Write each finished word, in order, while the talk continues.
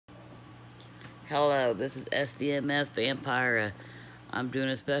Hello, this is SDMF Vampira. I'm doing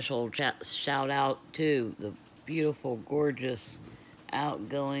a special shout out to the beautiful, gorgeous,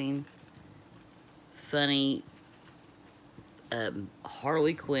 outgoing, funny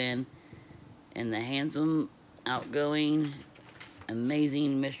Harley Quinn and the handsome, outgoing,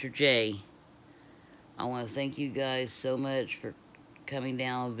 amazing Mr. J. I want to thank you guys so much for coming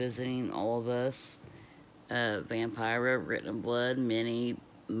down, visiting all of us. Vampira, Written in Blood, Minnie,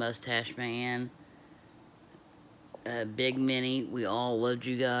 Mustache Man, Big Minnie, we all loved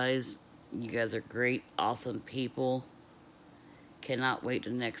you guys. You guys are great, awesome people. Cannot wait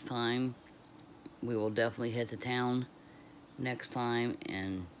till next time. We will definitely hit the town next time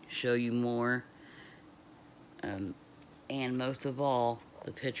and show you more. And most of all,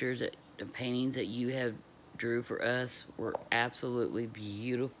 the the paintings that you have drew for us were absolutely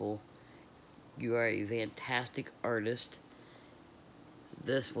beautiful. You are a fantastic artist.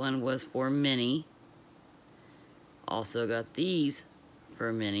 This one was for Minnie. Also got these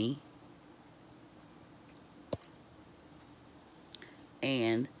for Minnie.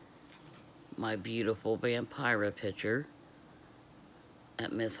 And my beautiful Vampira picture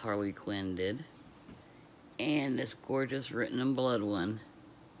that Miss Harley Quinn did. And this gorgeous Written in Blood one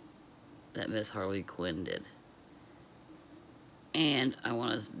that Miss Harley Quinn did. And I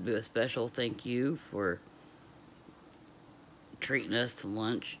want to do a special thank you for treating us to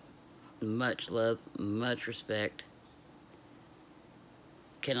lunch. Much love, much respect.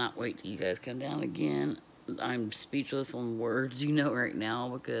 Cannot wait till you guys come down again. I'm speechless on words, right now,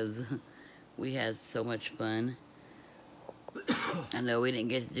 because we had so much fun. I know we didn't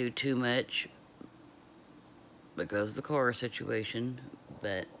get to do too much because of the car situation,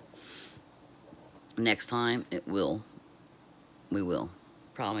 but next time we will.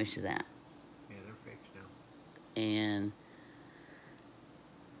 Promise you that. Yeah, they're fixed now. And